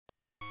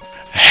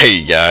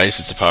Hey guys,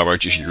 it's the Power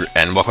Archer here,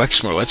 and welcome back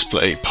to more Let's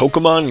Play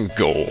Pokemon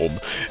Gold.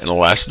 In the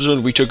last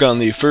episode, we took on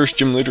the first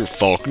gym leader,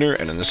 Faulkner,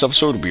 and in this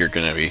episode, we are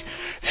going to be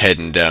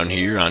heading down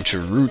here onto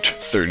Route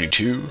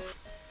 32.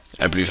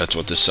 I believe that's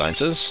what this sign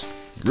says.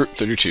 Route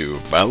 32,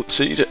 Violet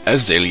City to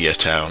Azalea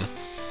Town.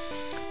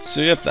 So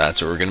yep,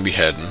 that's where we're going to be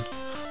heading.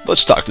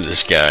 Let's talk to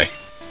this guy.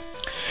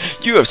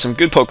 You have some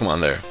good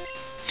Pokemon there.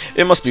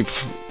 It must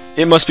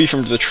be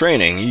from the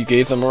training you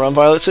gave them around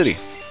Violet City.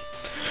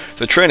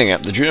 The training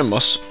at the gym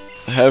must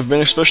have been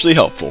especially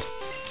helpful.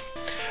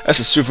 As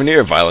a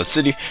souvenir of Violet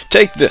City,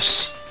 take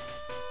this.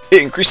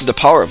 It increases the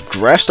power of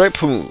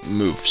grass-type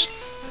moves.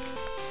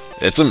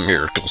 It's a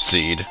miracle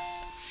seed.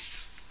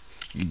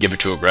 You give it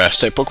to a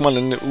grass-type Pokemon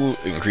and it will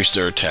increase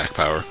their attack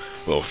power.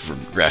 Well, for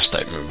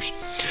grass-type moves.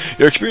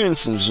 Your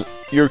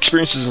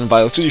experiences in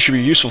Violet City should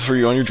be useful for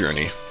you on your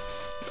journey.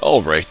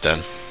 Alright then.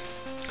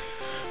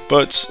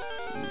 But,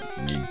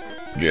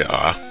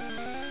 yeah.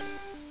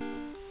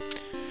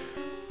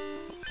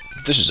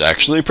 This is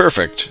actually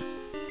perfect,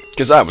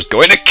 because I was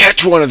going to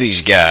catch one of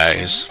these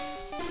guys.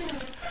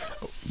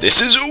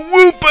 This is a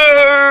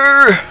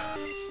Wooper!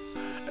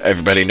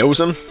 Everybody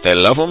knows him, they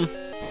love him,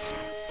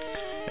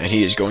 and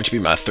he is going to be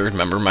my third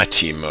member of my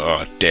team.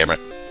 Oh, damn it.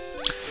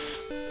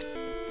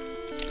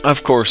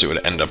 Of course it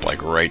would end up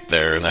like right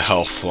there in the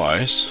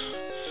health-wise.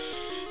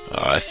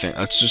 I think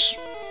let's just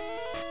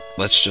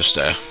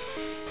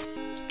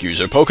use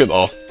our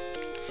Pokeball.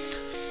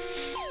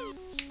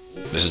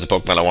 This is the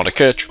Pokemon I want to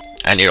catch.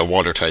 I need a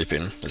water type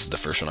in. This is the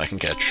first one I can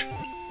catch.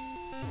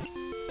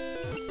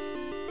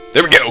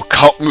 There we go!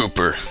 Caught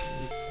Wooper!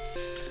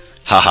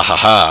 Ha ha ha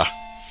ha!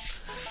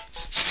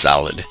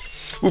 Solid.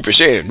 Wooper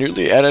shade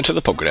newly added to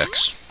the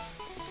Pokedex.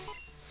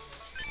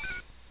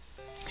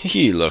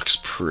 He looks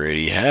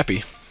pretty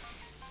happy.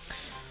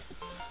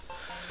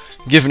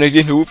 Give a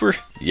nickname to Wooper?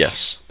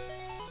 Yes.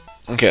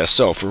 Okay,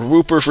 so for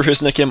Wooper, for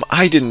his nickname,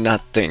 I did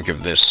not think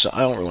of this, so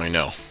I don't really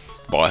know.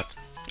 But,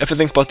 if I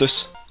think about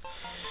this,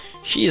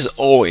 he's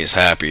always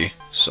happy,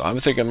 so I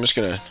think I'm just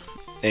gonna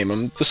name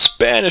him the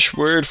Spanish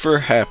word for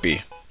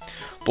happy.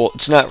 Well,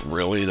 it's not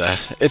really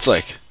that. It's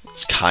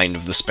kind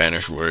of the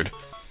Spanish word.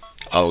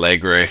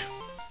 Alegre.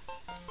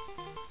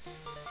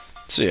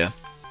 So yeah.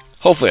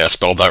 Hopefully I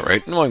spelled that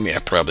right. No, I mean, I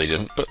probably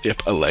didn't, but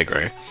yep,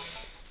 Alegre.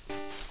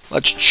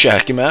 Let's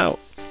check him out.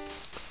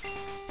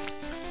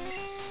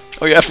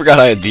 Oh yeah, I forgot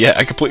I had the egg.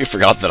 I completely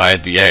forgot that I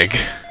had the egg.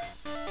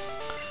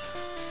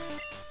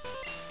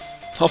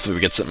 Hopefully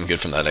we get something good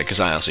from that egg, because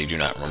I honestly do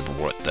not remember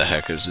what the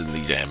heck is in the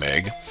damn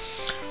egg.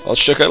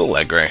 Let's check out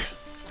Alegre.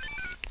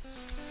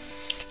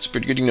 It's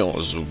pretty good, you know,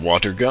 his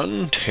water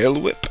gun, tail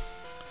whip.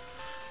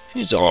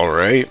 He's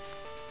alright.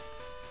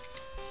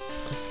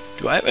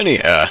 Do I have any,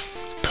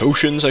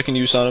 potions I can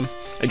use on him?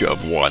 I do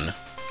have one.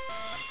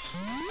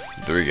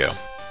 There we go.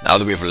 Now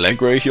that we have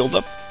Alegre healed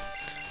up.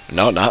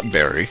 No, not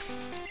Barry.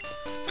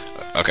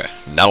 Okay,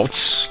 now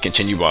let's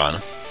continue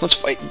on. Let's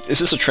fight. Is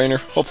this a trainer?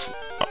 Hopefully.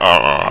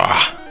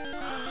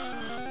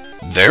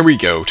 There we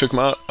go. Took him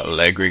out.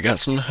 Alegre got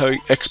some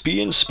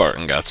XP and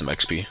Spartan got some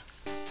XP.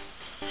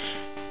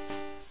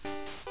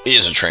 He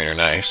is a trainer,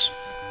 nice.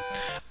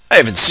 I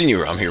haven't seen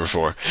you around here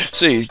before.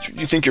 Say,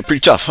 you think you're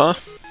pretty tough, huh?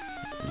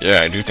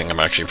 Yeah, I do think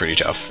I'm actually pretty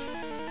tough.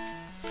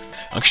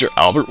 I'm sure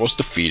Albert was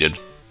defeated.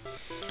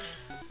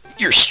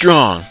 You're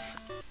strong.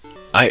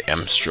 I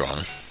am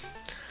strong.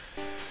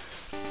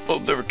 Oh,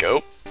 there we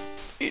go.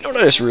 You know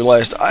what I just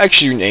realized? I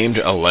actually named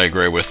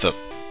Alegre with the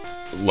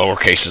lower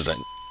cases in.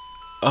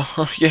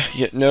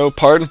 Yeah, no,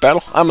 pardon,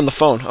 battle? I'm on the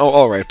phone. Oh,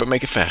 alright, but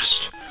make it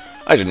fast.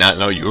 I did not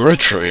know you were a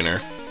trainer.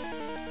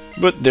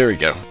 But there we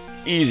go.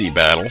 Easy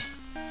battle.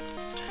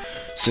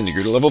 Cindy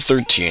grew to level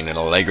 13, and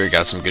Alegre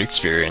got some good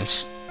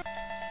experience.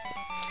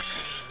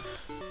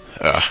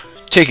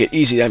 Take it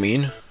easy, I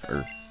mean.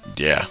 Or,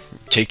 yeah,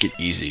 take it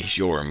easy,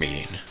 you're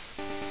mean.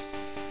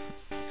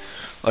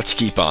 Let's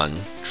keep on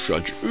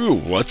trudging. Ooh,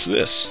 what's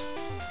this?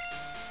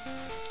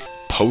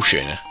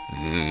 Potion.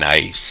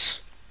 Nice.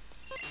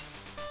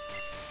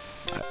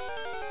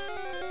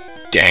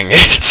 Dang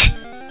it!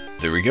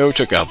 There we go,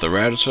 took out the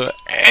Rattata,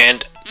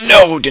 and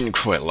no, didn't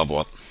quite level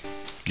up.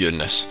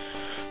 Goodness.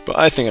 But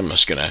I think I'm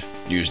just gonna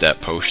use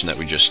that potion that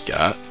we just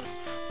got,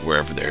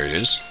 wherever there it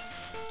is.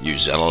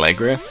 Use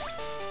Alegre.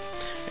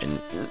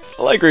 And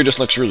Alegre just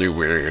looks really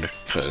weird,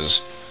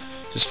 because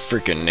his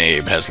freaking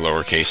name has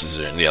lower cases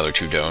and the other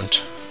two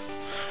don't.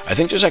 I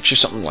think there's actually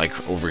something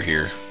like over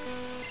here.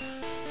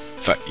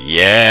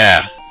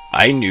 Yeah,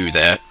 I knew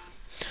that.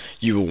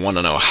 You want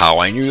to know how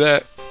I knew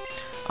that?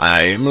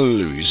 I am a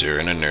loser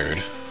and a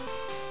nerd.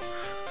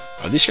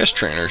 Are these guys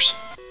trainers?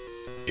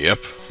 Yep,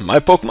 my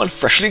Pokemon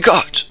freshly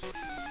caught.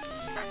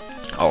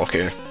 Oh,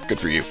 okay, good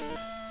for you.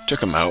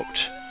 Took him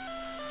out.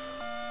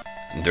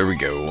 There we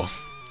go.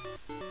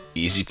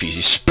 Easy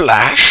peasy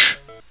splash.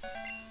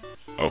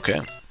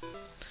 Okay.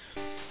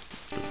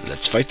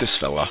 Let's fight this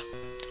fella.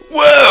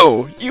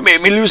 Whoa! You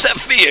made me lose that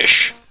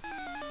fish!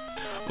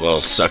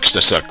 Well, sucks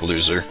to suck,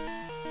 loser.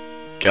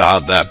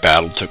 God, that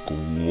battle took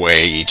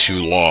way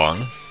too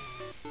long.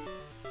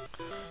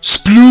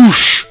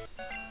 Sploosh!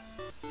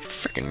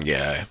 Freaking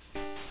guy.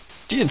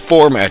 Did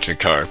 4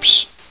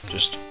 Magikarps.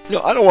 Just,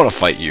 no, I don't want to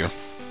fight you.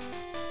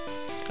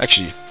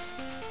 Actually,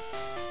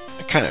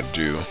 I kind of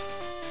do.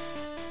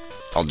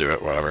 I'll do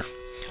it, whatever.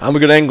 I'm a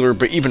good angler,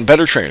 but even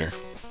better trainer.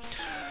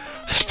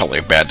 That's probably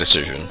a bad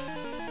decision.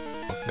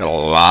 Got a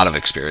lot of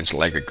experience.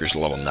 Leggerger's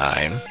level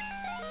 9. And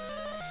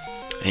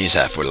he's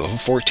halfway to level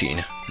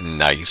 14.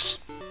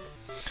 Nice.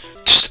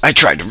 Just, I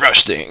tried to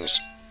rush things.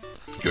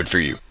 Good for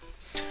you.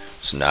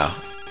 So now,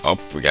 oh,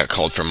 we got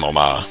called from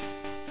Mama.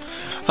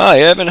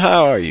 Hi, Evan,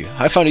 how are you?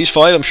 I found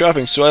useful item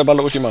shopping, so I bought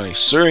it with your money.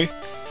 Sorry.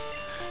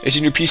 It's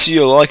in your PC,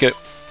 you'll like it.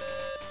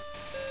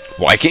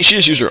 Why can't she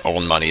just use her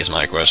own money is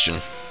my question.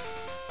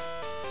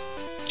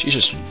 She's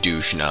just a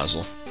douche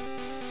nozzle.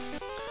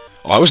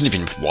 Oh, I wasn't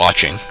even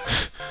watching.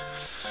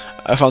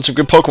 I found some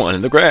good Pokemon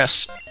in the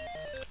grass.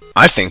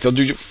 I think they'll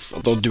do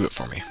it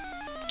for me.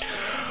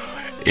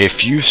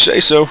 If you say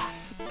so.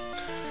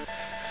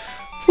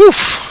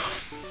 Woof.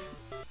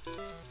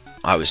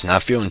 I was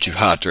not feeling too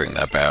hot during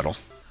that battle.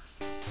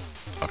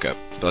 Okay,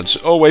 let's.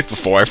 Oh wait,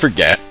 before I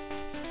forget,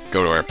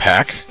 go to our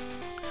pack.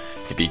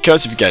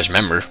 Because if you guys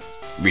remember,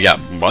 we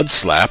got Mud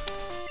Slap.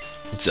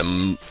 It's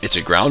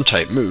a ground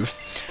type move,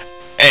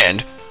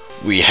 and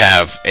we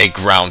have a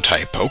ground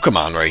type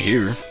Pokemon right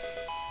here.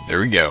 There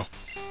we go.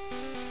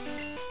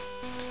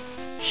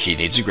 He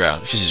needs a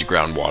ground because he's a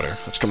ground water.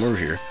 Let's come over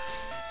here.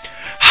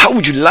 How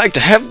would you like to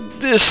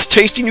have this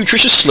tasty,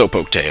 nutritious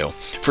Slowpoke tail?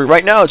 For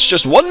right now, it's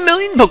just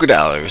 1,000,000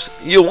 Pokédollars.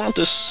 You want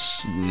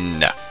this?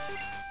 Nah.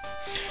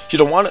 You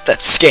don't want it?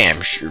 That's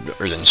scam. Sure,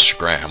 or then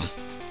scram.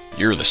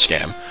 You're the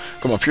scam.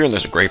 Come up here and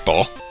there's a great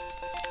ball.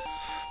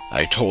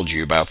 I told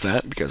you about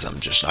that because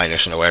I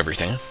just know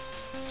everything.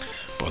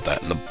 Put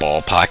that in the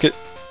ball pocket.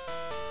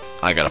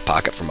 I got a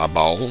pocket for my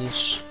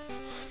balls.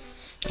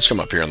 Let's come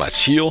up here and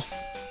let's heal.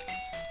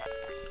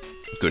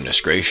 Goodness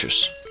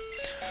gracious.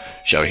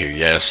 Shall we hear?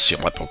 Yes.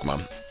 What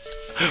Pokemon?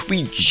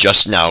 We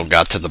just now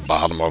got to the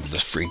bottom of the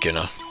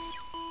freaking...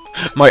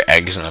 my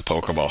egg's in a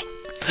Pokeball.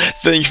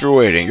 Thank you for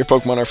waiting. Your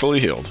Pokemon are fully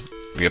healed.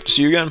 We hope to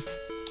see you again.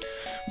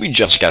 We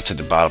just got to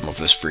the bottom of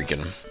this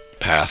freaking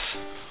path.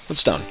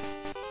 What's done?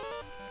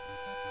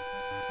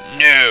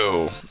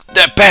 No!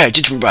 That badge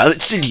is from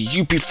Violet City,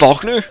 UP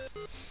Faulkner?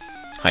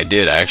 I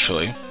did,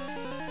 actually.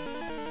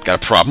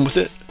 Got a problem with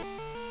it?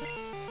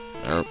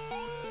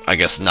 I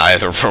guess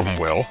neither of them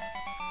will.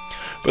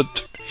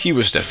 But he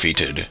was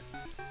defeated.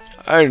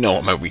 I don't know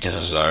what my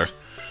weaknesses are.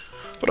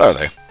 What are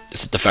they?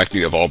 Is it the fact that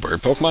you have all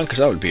bird Pokemon? Because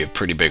that would be a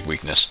pretty big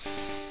weakness.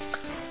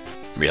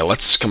 But yeah,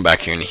 let's come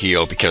back here and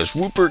heal, because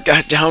Wooper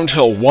got down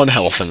to 1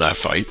 health in that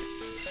fight.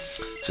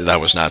 So that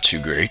was not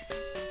too great.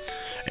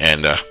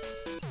 And,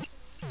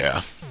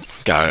 yeah.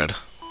 God.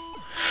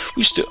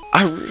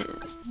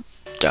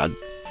 God.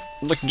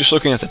 Just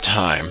looking at the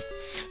time,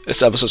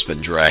 this episode's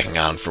been dragging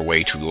on for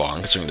way too long,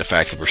 considering the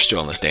fact that we're still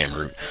on this damn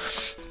route.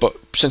 But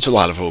since a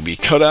lot of it will be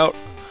cut out,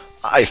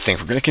 I think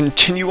we're going to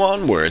continue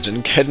onwards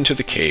and head into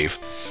the cave.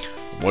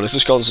 What is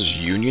this called? This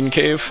is Union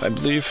Cave, I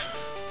believe?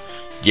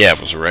 Yeah, I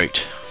was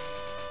right.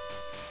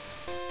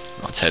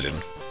 Let's head in.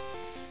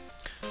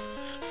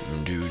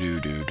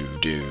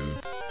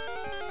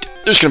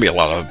 There's going to be a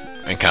lot of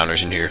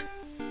encounters in here.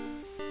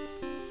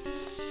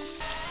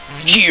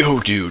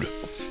 Geodude!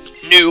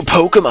 New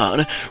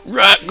Pokemon!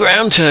 Rock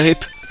ground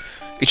type!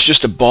 It's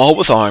just a ball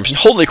with arms, and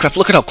holy crap,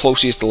 look at how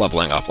close he is to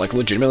leveling up. Like,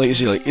 legitimately, is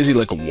he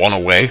like 1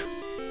 away?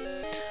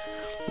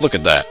 Look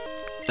at that.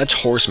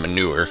 That's horse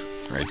manure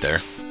right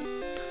there.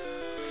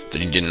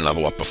 That he didn't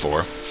level up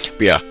before.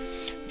 But yeah,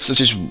 since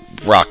he's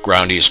rock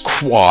ground, he is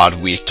quad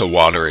weak to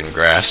water and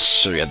grass.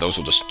 So yeah, those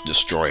will just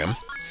destroy him.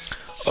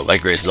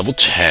 Allegre is level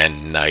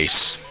 10.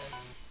 Nice.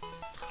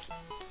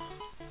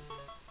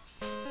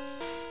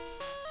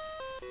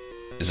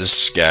 Is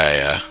this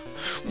guy,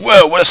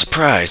 Whoa, what a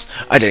surprise!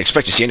 I didn't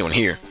expect to see anyone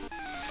here.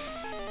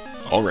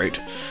 Alright.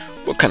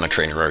 What kind of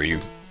trainer are you?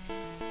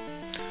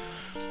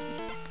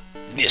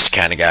 This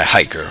kind of guy,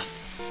 hiker.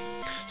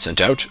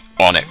 Sent out,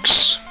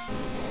 Onyx.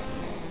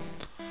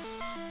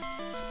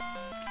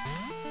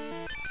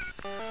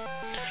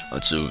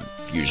 Let's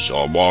use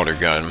our water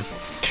gun,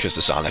 because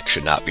this Onyx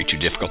should not be too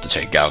difficult to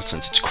take out,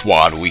 since it's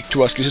quad weak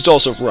to us, because it's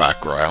also rock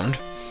ground.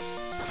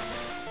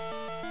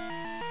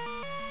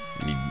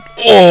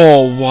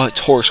 Oh, what?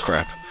 Horse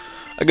crap.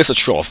 I guess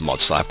let's show off Mud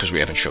Slap, because we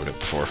haven't showed it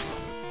before.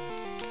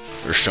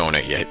 Or shown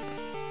it yet.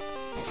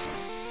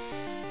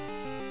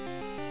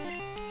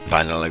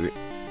 Finally.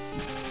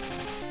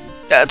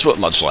 That's what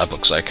Mud Slap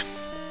looks like.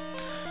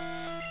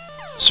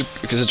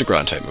 Because it's a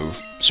ground type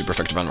move. Super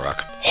effective on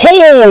rock.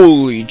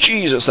 Holy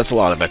Jesus, that's a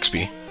lot of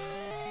XP.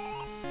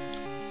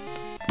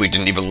 We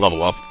didn't even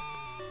level up.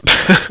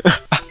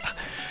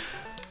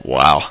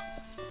 Wow.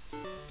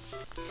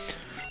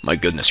 My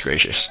goodness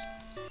gracious.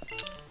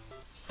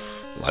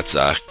 Let's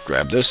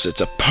grab this. It's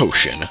a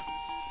potion.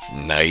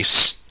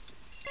 Nice.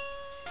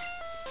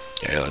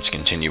 Okay, let's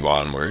continue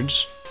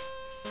onwards.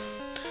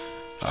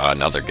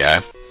 Another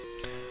guy.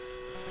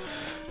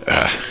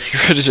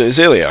 You're headed to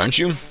Azalea, aren't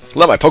you?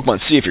 Let my Pokemon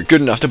see if you're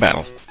good enough to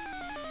battle.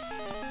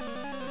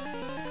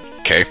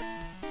 Okay.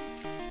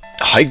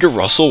 Hiker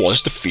Russell was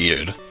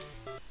defeated.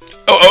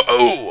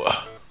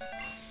 Oh!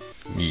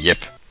 Yep.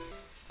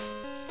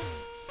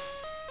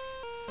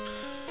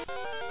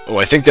 Oh,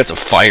 I think that's a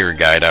fire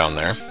guy down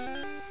there.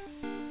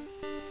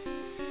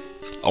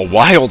 A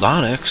wild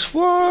onyx?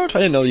 What? I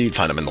didn't know you'd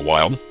find him in the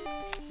wild.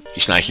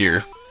 He's not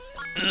here.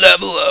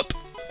 Level up!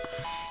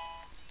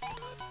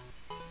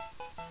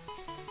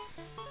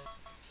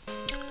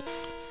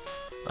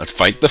 Let's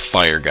fight the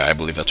fire guy. I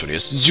believe that's what he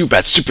is.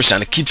 Zubat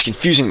Supersonic keeps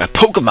confusing my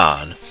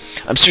Pokemon.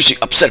 I'm seriously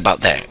upset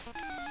about that.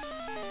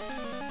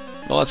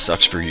 Well, that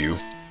sucks for you.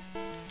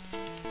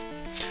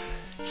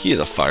 He is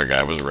a fire guy,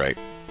 I was right.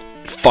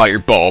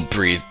 Fireball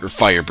breathe or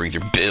fire breather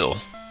Bill.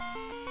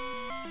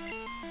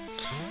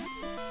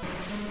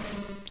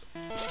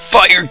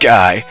 Fire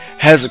guy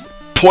has a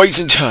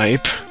poison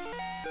type.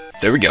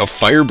 There we go.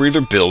 Fire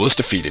breather Bill was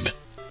defeated.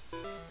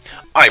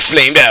 I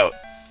flamed out.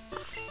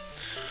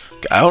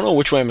 I don't know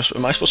which way am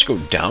I supposed to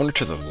go, down or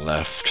to the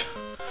left?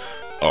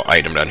 Oh,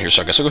 item down here,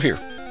 so I guess I'll go here.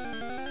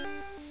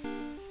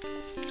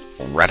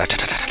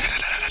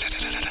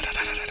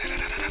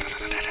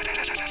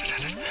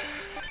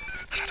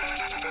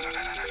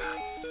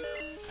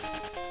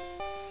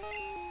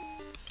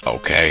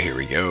 Okay, here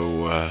we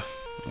go.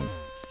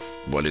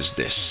 What is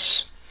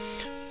this?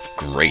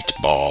 Great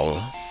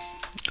ball.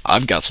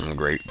 I've got some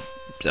great...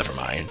 Never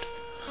mind.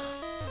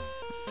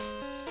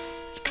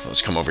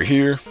 Let's come over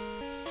here.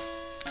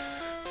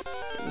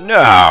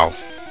 No!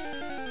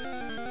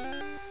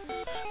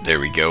 There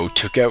we go.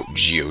 Took out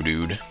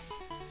Geodude.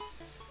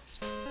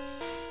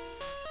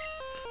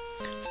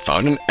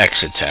 Found an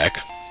X attack.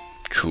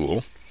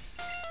 Cool.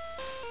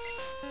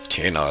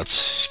 Okay, now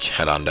let's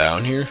head on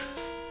down here.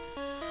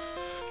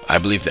 I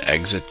believe the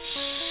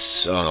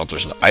exits... Oh no,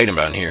 there's an item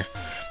down here.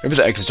 Maybe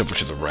the exit's over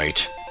to the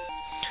right.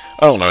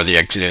 I don't know where the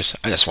exit is.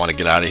 I just want to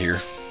get out of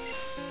here.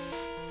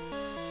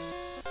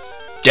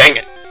 Dang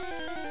it!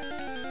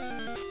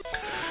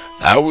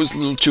 That was a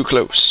little too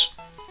close.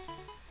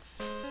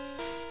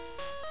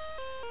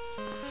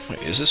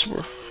 Wait, is this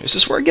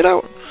where I get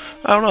out?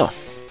 I don't know.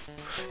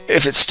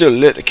 If it's still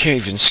lit, it can't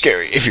even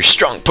scary. If you're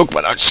strong,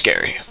 Pokemon aren't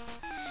scary.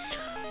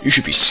 You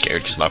should be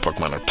scared because my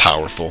Pokemon are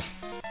powerful.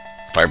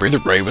 Fire Breather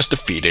Ray was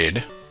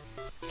defeated.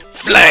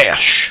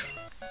 Flash!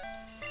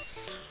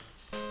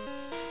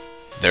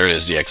 There it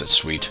is, the exit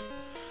suite.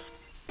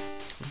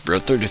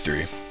 Route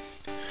 33.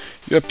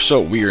 Yep, so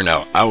we are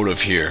now out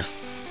of here.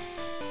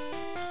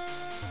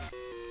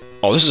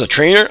 Oh, this is a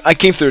trainer? I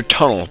came through a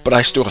tunnel, but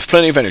I still have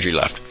plenty of energy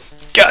left.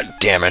 God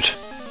damn it.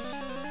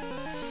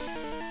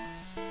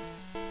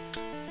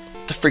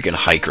 The freaking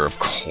hiker, of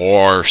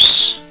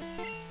course.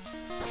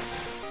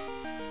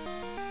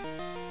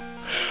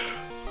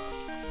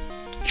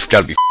 You've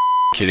got to be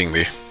kidding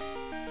me.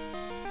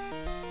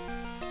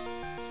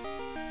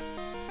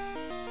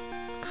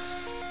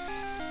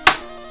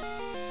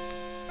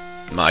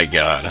 My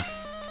God.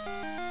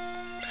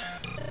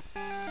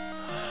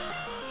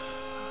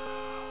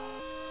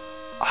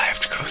 I have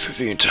to go through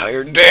the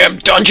entire damn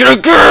dungeon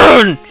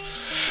again!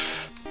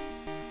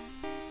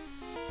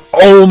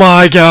 Oh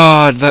my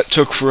God, that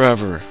took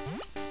forever.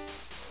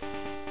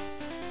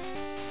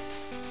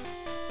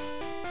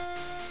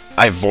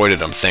 I avoided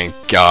him, thank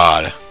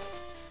God.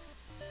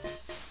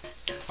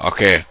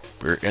 Okay,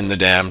 we're in the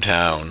damn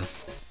town.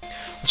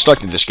 Let's talk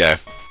to this guy.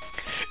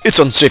 It's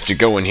unsafe to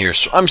go in here,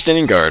 so I'm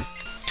standing guard.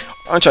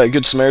 Aren't I a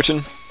good Samaritan?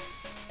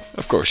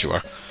 Of course you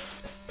are.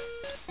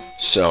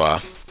 So,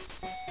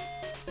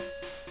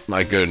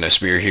 my goodness,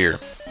 we are here.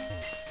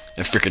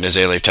 In frickin'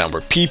 Azalea Town,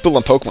 where people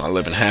and Pokemon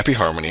live in happy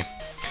harmony.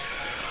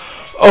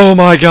 Oh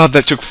my God,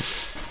 that took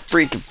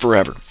freaking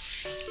forever.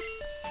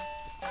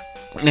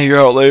 Hey, you're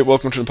out late.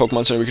 Welcome to the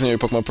Pokemon Center. We can hear your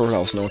Pokemon Perfect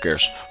Health. No one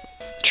cares.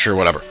 Sure,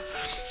 whatever.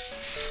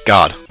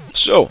 God.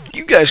 So,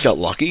 you guys got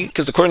lucky,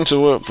 because according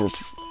to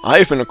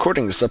I've been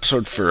recording this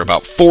episode for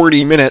about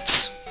 40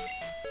 minutes.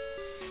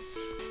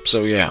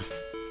 So, yeah.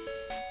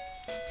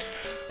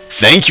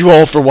 Thank you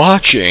all for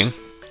watching.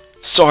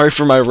 Sorry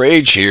for my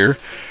rage here,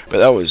 but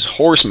that was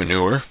horse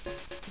manure.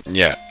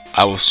 Yeah,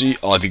 I will see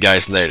all of you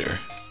guys later.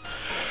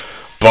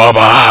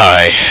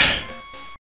 Bye-bye.